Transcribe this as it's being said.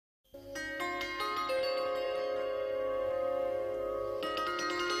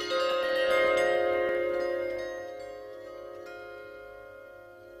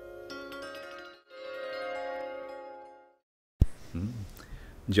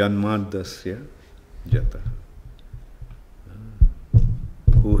Janmadasya Jata,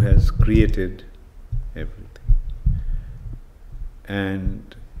 who has created everything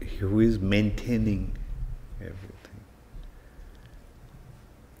and who is maintaining everything.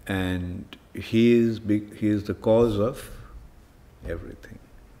 And he is the cause of everything.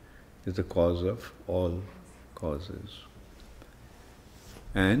 He is the cause of all causes.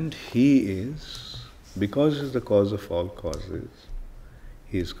 And he is, because he is the cause of all causes,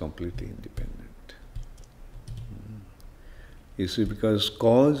 he is completely independent. You see, because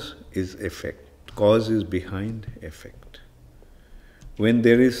cause is effect. Cause is behind effect. When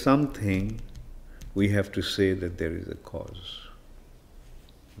there is something, we have to say that there is a cause.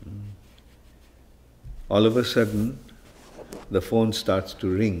 All of a sudden, the phone starts to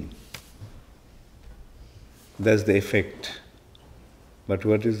ring. That's the effect. But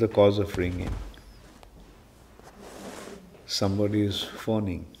what is the cause of ringing? Somebody is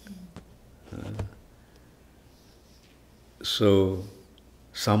phoning. So,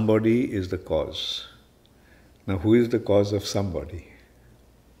 somebody is the cause. Now, who is the cause of somebody?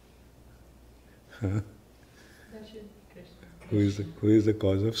 That should be Krishna. Who is the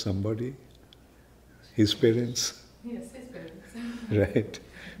cause of somebody? His parents? Yes, his parents. Right.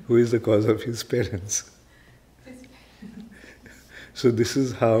 Who is the cause of his parents? His parents. So this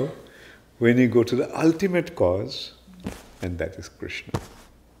is how, when you go to the ultimate cause, and that is Krishna.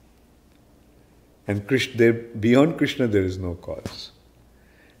 And beyond Krishna there is no cause.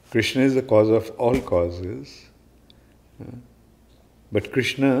 Krishna is the cause of all causes, but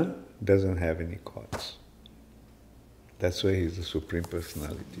Krishna doesn't have any cause. That's why he is the Supreme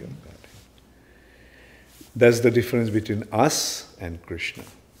Personality of Godhead. That's the difference between us and Krishna.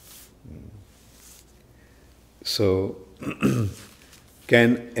 So,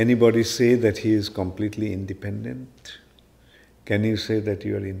 can anybody say that he is completely independent? Can you say that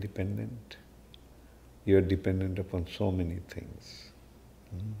you are independent? You are dependent upon so many things.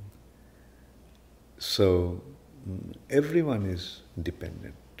 So, everyone is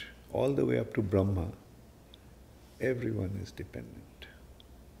dependent. All the way up to Brahma, everyone is dependent.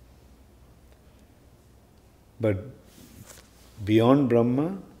 But beyond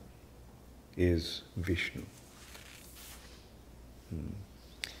Brahma is Vishnu.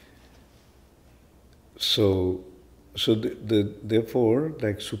 So therefore,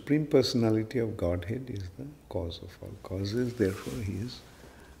 like Supreme Personality of Godhead is the cause of all causes, therefore he is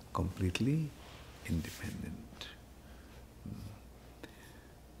completely independent.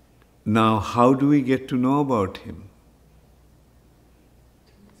 Now, how do we get to know about him?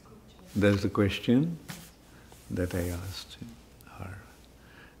 That's the question that I asked her.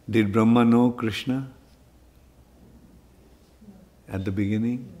 Did Brahma know Krishna at the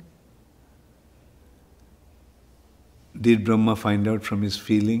beginning? Did Brahma find out from his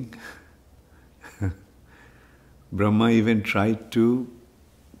feeling? Brahma even tried to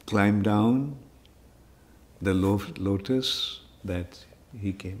climb down the lotus that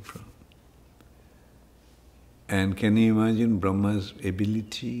he came from. And can you imagine Brahma's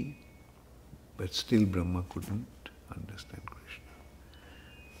ability? But still Brahma couldn't understand Krishna.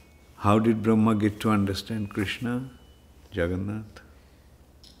 How did Brahma get to understand Krishna, Jagannath?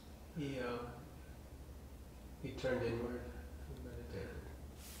 He turned inward and meditated.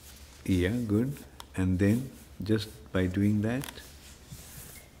 Yeah, good. And then, just by doing that,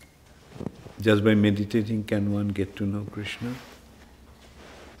 just by meditating, can one get to know Krishna?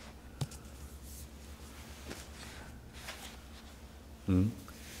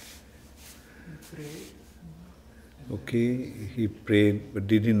 Okay, he prayed, but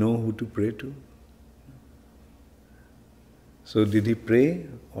did he know who to pray to? So did he pray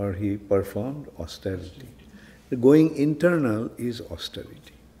or he performed austerity? The going internal is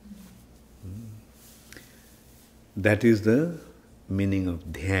austerity. That is the meaning of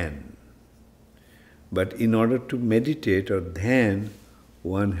dhyan. But in order to meditate or dhyan,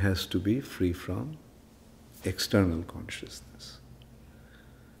 one has to be free from external consciousness.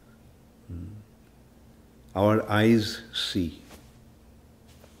 Our eyes see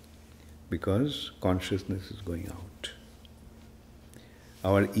because consciousness is going out.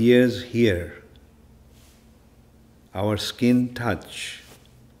 Our ears hear. Our skin touch.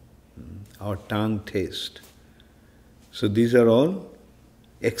 Our tongue taste. So these are all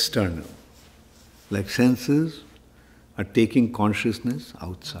external. Like senses are taking consciousness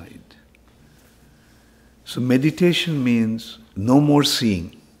outside. So meditation means no more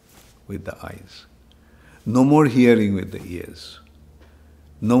seeing with the eyes. No more hearing with the ears.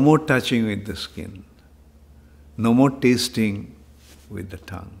 No more touching with the skin. No more tasting with the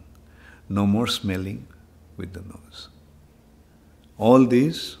tongue. No more smelling with the nose. all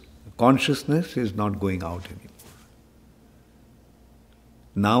these, consciousness is not going out anymore.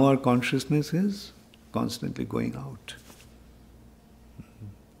 Now our consciousness is constantly going out.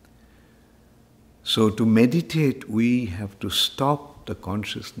 So to meditate, we have to stop the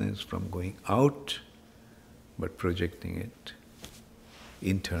consciousness from going out, but projecting it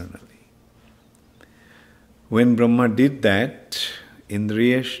internally. When Brahma did that,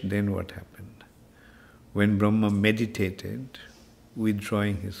 Indriyesh, then what happened? When Brahma meditated,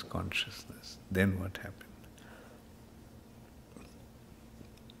 withdrawing his consciousness, then what happened?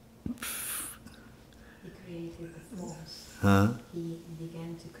 He created the forms. Huh? He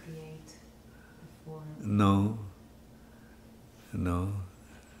began to create the form. No.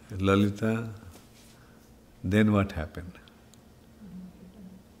 Lalita, then what happened?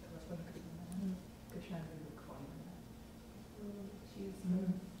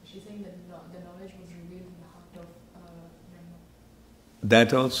 She's saying that the knowledge was revealed in the heart of Brahma.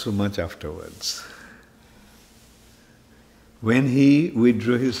 That also much afterwards. When he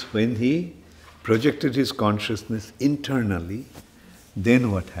when he projected his consciousness internally,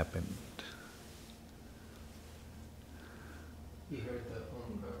 then what happened? He heard the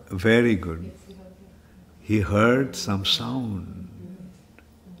Omkar. Very good. Yes, he heard it. He heard some sound.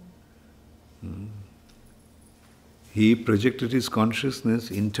 He projected his consciousness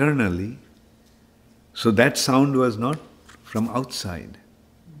internally, so that sound was not from outside.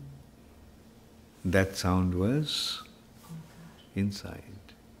 That sound was inside.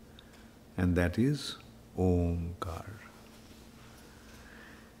 And that is Omkar.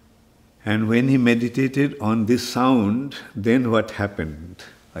 And when he meditated on this sound, then what happened?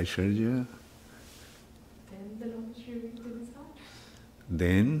 Aishwarya? Then the knowledge revealed in his heart.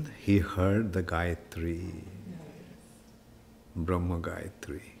 Then he heard the Gayatri, Brahma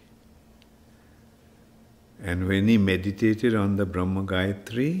Gayatri. And when he meditated on the Brahma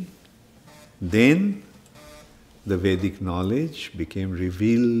Gayatri, then the Vedic knowledge became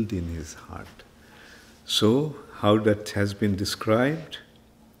revealed in his heart. So, how that has been described?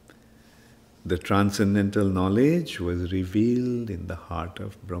 The transcendental knowledge was revealed in the heart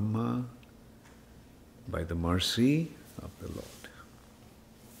of Brahma by the mercy of the Lord.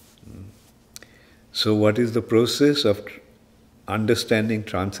 So what is the process of understanding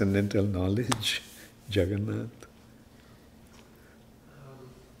transcendental knowledge, Jagannath?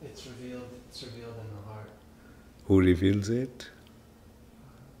 It's revealed in the heart. Who reveals it?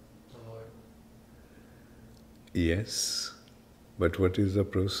 The Lord. Yes. But what is the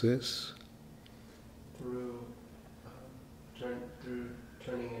process? Through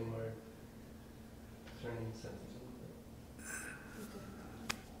turning inward, turning senses inward.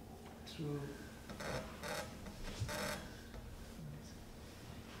 Through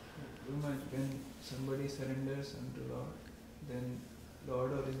when somebody surrenders unto Lord, then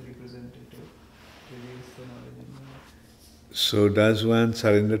Lord or his representative reveals the knowledge in the heart. So does one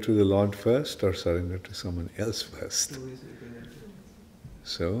surrender to the Lord first or surrender to someone else first? Through his representative.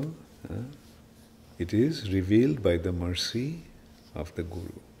 So, it is revealed by the mercy of the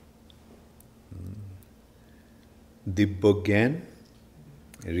Guru. Dibbogyan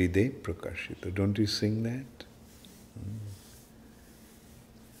Hriday Prakashita. Don't you sing that?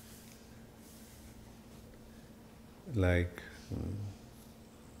 Like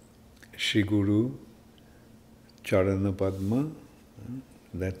Shri Guru Charana Padma,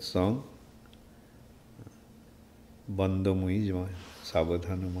 that song. Bandamui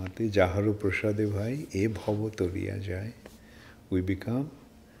Sabadhanamati Jaharu Prasade Bhai E Bhava Toriya Jai.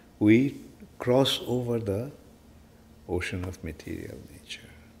 We cross over the ocean of material nature.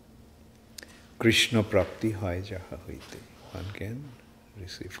 Krishna Prapti Hai Jaha Hoite. One can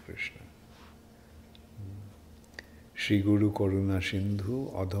receive Krishna. Shri Guru Karuna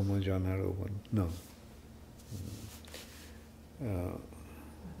Sindhu Adhama Janarovan. No.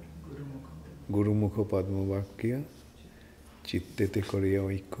 Guru Mukha Padma Vakya Chittete Koriya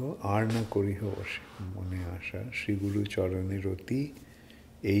Oikho Arna Koriha Mone Asha Shri Guru Charane Roti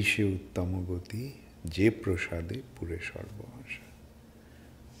Eishe Uttama Goti Je Prasade Pure Sarva Asha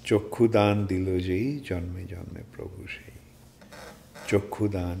Chokhudan Dilojei Janme Janme Prabhu Shei.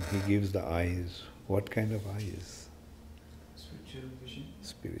 Chokhudan, he gives the eyes. What kind of eyes? Spiritual vision.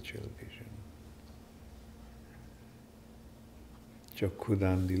 Spiritual vision.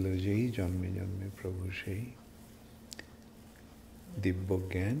 Chokhudan Dilojei Janme Janme Prabhu Shei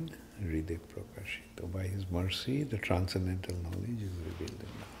Dibbogyan Hriday Prakashita. By his mercy, the transcendental knowledge is revealed in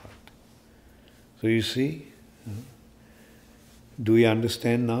the heart. So you see, do we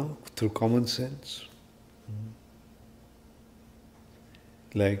understand now through common sense?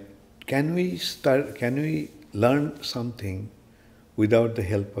 Like, can we learn something without the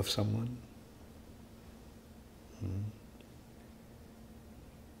help of someone?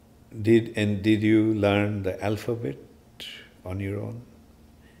 Did you learn the alphabet on your own?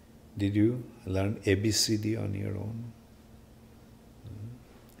 Did you learn ABCD on your own?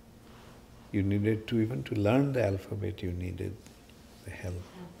 You needed to, even to learn the alphabet, you needed the help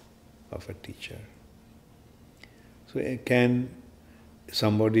of a teacher. So can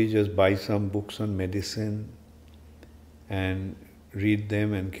somebody just buy some books on medicine and read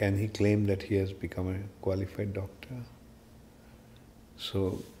them, and can he claim that he has become a qualified doctor?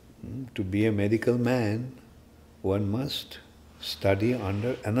 So, to be a medical man, one must study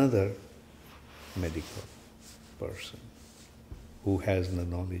under another medical person who has the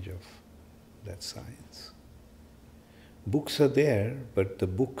knowledge of that science. Books are there, but the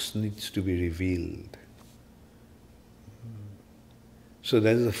books needs to be revealed. So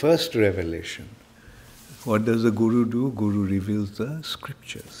that is the first revelation. What does the Guru do? Guru reveals the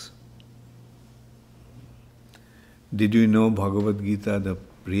scriptures. Did you know Bhagavad Gita, the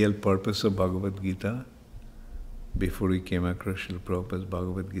real purpose of Bhagavad Gita, before we came across Srila Prabhupada's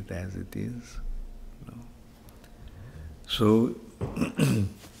Bhagavad Gita as it is? No. So,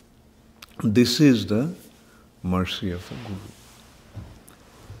 this is the mercy of the Guru.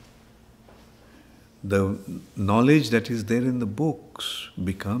 The knowledge that is there in the books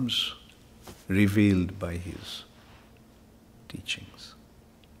becomes revealed by his teachings.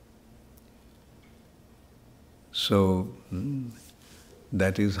 So,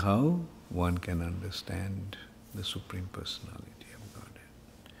 that is how one can understand the Supreme Personality of Godhead.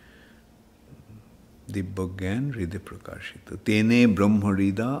 Dibbogyan Hridaya Prakashita. Tene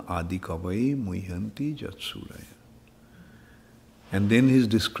Brahmarida Adi Kavai Muhyanti Jatsuraya. And then he is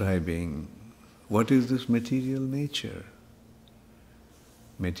describing what is this material nature.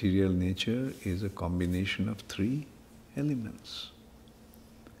 Material nature is a combination of three elements: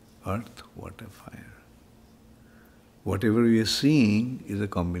 earth, water, fire. Whatever we are seeing is a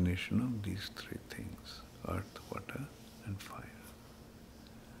combination of these three things: earth, water, and fire.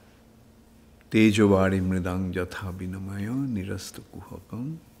 Tejovari mridang jatha vinamaya nirastu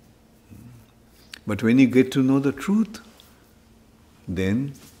kuhakam. But when you get to know the truth,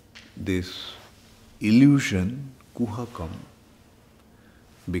 then this illusion, kuhakam,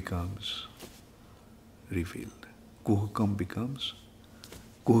 becomes revealed. Kuhakam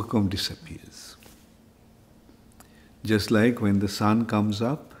disappears. Just like when the sun comes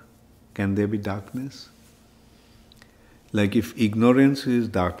up, can there be darkness? Like if ignorance is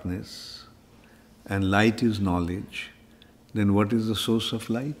darkness and light is knowledge, then what is the source of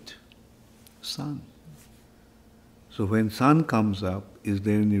light? Sun. So when sun comes up, is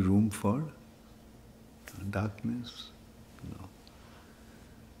there any room for darkness? No.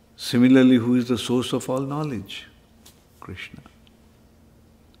 Similarly, who is the source of all knowledge? Krishna.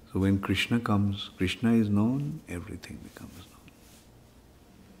 So when Krishna comes, Krishna is known, everything becomes known.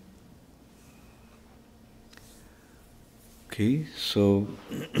 Okay, so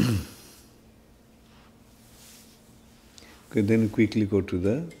okay, then quickly go to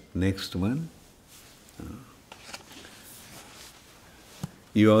the next one.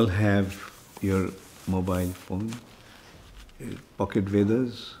 You all have your mobile phone, pocket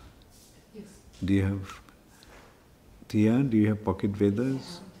Vedas. Yes. Do you have, Tia, do you have pocket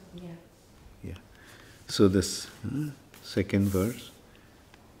Vedas? Yeah. Yeah. So this second verse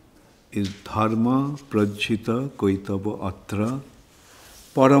is Dharma prajhita koitava atra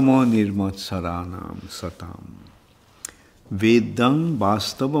parama nirmatsaranam satam vedang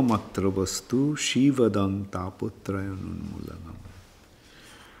vastava matra vastu shivadang tapotrayanunmulanam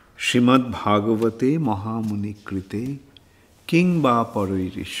Srimad Bhagavate Mahamuni Krite King Va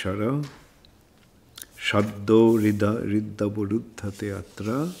Parairishara Shabdo Ridda Buruddhate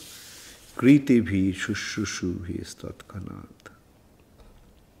Atra Kriti Bhi Shushushu Bhi Statkanat.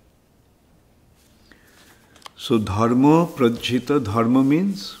 So Dharma Prajhita, Dharma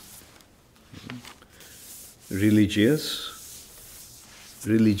means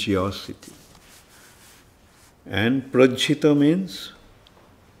religiosity. And Prajhita means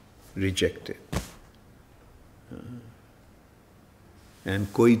rejected.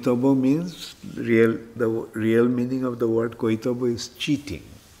 And Koitava means, the real meaning of the word Koitava is cheating.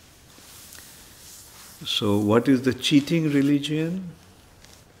 So what is the cheating religion?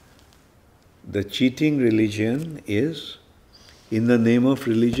 The cheating religion is in the name of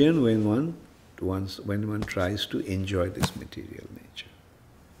religion when one tries to enjoy this material nature.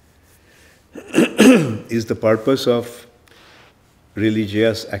 Is the purpose of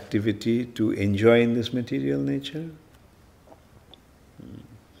religious activity to enjoy in this material nature?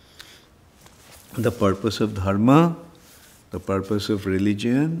 The purpose of dharma The purpose of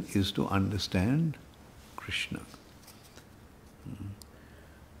religion is to understand Krishna.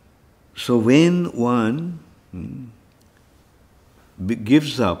 So when one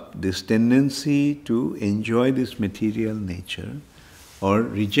gives up this tendency to enjoy this material nature or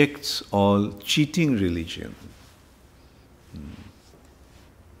rejects all cheating religion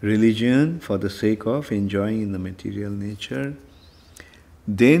for the sake of enjoying in the material nature,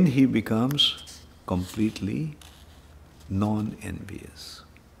 then he becomes completely non-envious.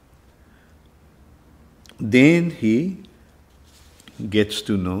 Then he gets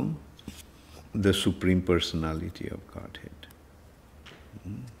to know the Supreme Personality of Godhead.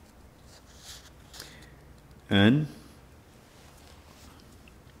 And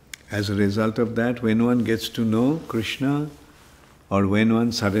as a result of that, when one gets to know Krishna, or when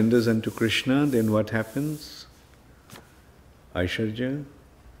one surrenders unto Krishna, then what happens? Aishwarya?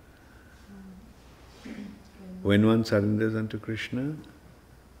 When one surrenders unto Krishna,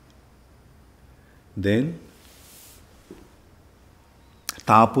 then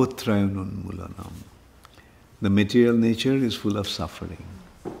tapotrayanunmulanam. The material nature is full of suffering.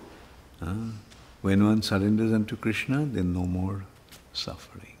 When one surrenders unto Krishna, then no more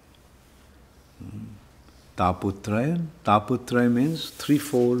suffering. Tapotrayan. Tapotrayan means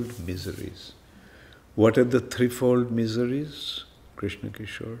threefold miseries. What are the threefold miseries, Krishna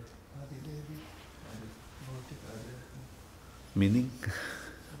Kishore? Meaning?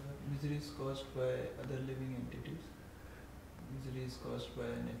 Misery is caused by other living entities. Misery is caused by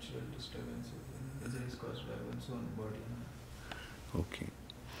natural disturbances. Misery is caused by one's own body. Okay.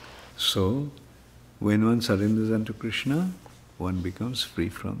 So, when one surrenders unto Krishna, one becomes free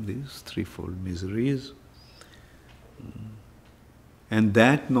from these threefold miseries. And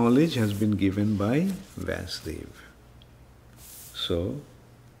that knowledge has been given by Vasudev. So,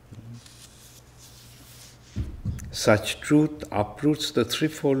 such truth uproots the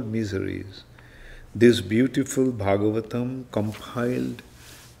threefold miseries. This beautiful Bhagavatam, compiled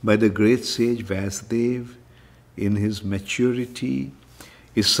by the great sage Vasudev in his maturity,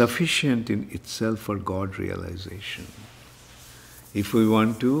 is sufficient in itself for God realization. If we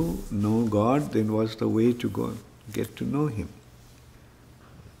want to know God, then what's the way to go get to know Him?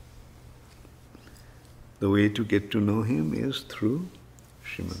 The way to get to know Him is through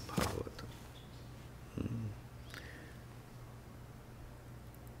Srimad Bhagavatam.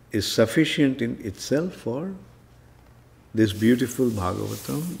 Is sufficient in itself for this beautiful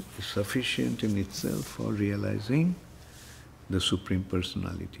Bhagavatam is sufficient in itself for realizing the Supreme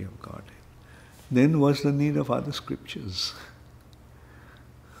Personality of Godhead. Then what's the need of other scriptures?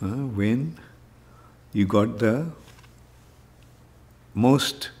 When you got the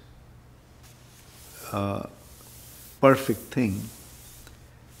most perfect thing,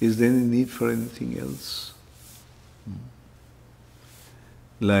 is there any need for anything else?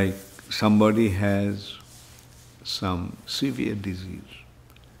 Like somebody has some severe disease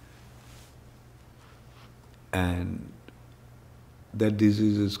and that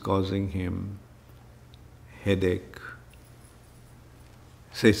disease is causing him headache.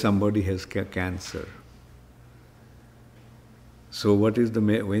 Say somebody has cancer. So what is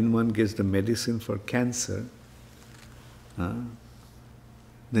when one gets the medicine for cancer,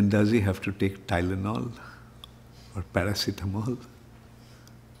 then does he have to take Tylenol or paracetamol?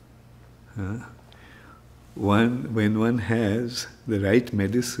 When one has the right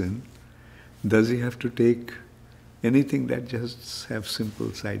medicine, does he have to take anything that just have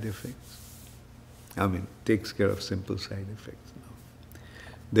simple side effects? Takes care of simple side effects. No.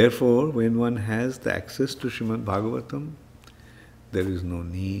 Therefore, when one has the access to Srimad Bhagavatam, there is no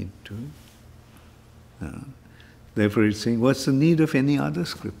need to. Therefore, it's saying, what's the need of any other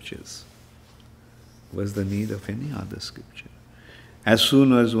scriptures? What's the need of any other scripture? As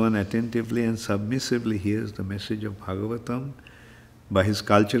soon as one attentively and submissively hears the message of Bhagavatam, by his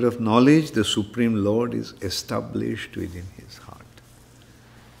culture of knowledge, the Supreme Lord is established within his heart.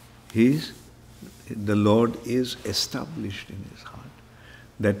 The Lord is established in his heart.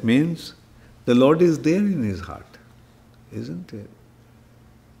 That means the Lord is there in his heart, isn't it?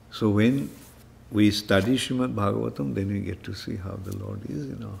 So when we study Srimad Bhagavatam, then we get to see how the Lord is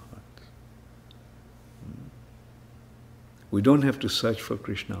in our hearts. We don't have to search for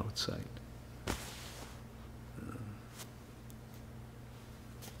Krishna outside.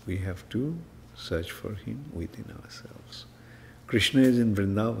 We have to search for Him within ourselves. Krishna is in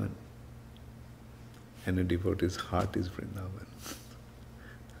Vrindavan, and a devotee's heart is Vrindavan.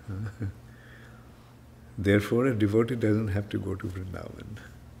 Therefore, a devotee doesn't have to go to Vrindavan.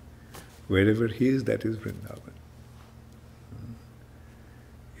 Wherever he is, that is Vrindavan.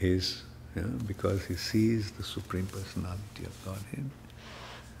 His Yeah, because he sees the Supreme Personality of Godhead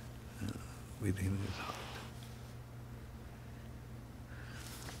within his heart.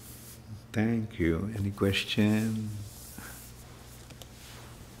 Thank you. Any question?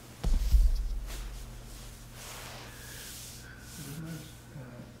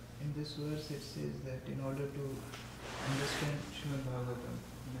 In this verse it says that in order to understand Srimad Bhagavatam,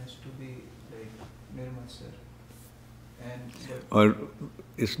 one has to be like Nirmasar. Or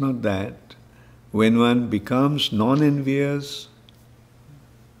it's not that. When one becomes non-envious,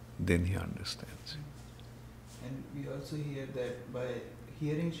 then he understands. And we also hear that by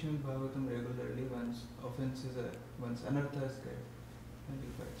hearing Srimad Bhagavatam regularly, one's offenses are, one's anarthas get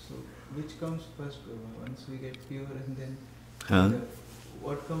nullified. So which comes first, Guru? Once we get pure and then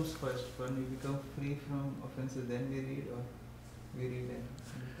what comes first? When we become free from offenses, then we read, or we read and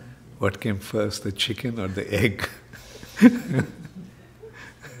become pure? What came first, the chicken or the egg?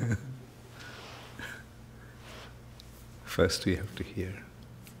 First we have to hear.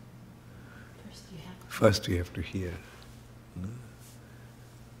 First we have to hear.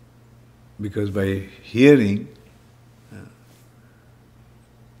 Because by hearing,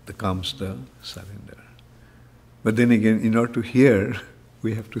 there comes the surrender. But then again, in order to hear,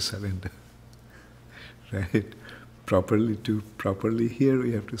 we have to surrender. Right? To properly hear,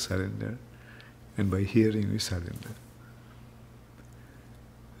 we have to surrender. And by hearing, we surrender.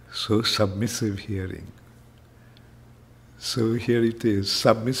 So submissive hearing. So here it is,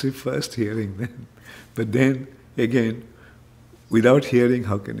 submissive first, hearing then. But then, again, without hearing,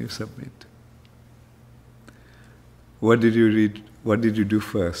 how can you submit? What did you read? What did you do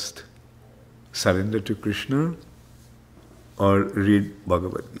first? Surrender to Krishna or read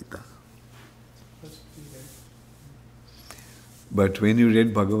Bhagavad Gita? But when you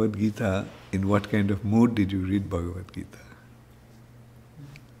read Bhagavad Gita, in what kind of mood did you read Bhagavad Gita?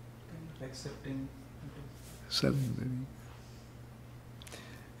 Accepting. Surrendering.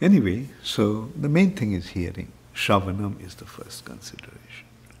 Anyway, so the main thing is hearing. Shravanam is the first consideration.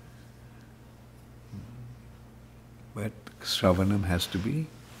 But Shravanam has to be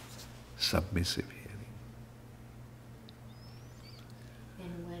submissive hearing.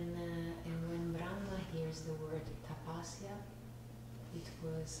 And when Brahma hears the word tapasya, it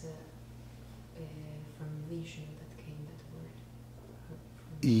was from Vishnu that came that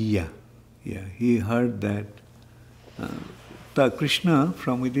word. Yeah, he heard that the Krishna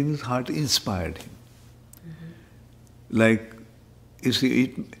from within his heart inspired him. Mm-hmm. Like, you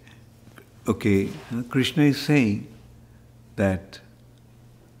see, Krishna is saying that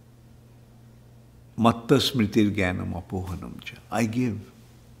matta smritir jnanam apohanam cha. I give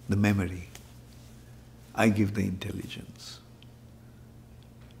the memory. I give the intelligence.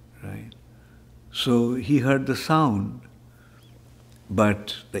 Right? So he heard the sound,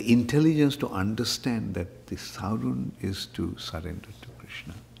 but the intelligence to understand that the sound is to surrender to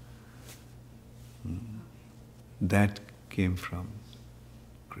Krishna. That came from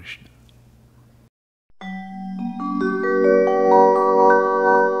Krishna.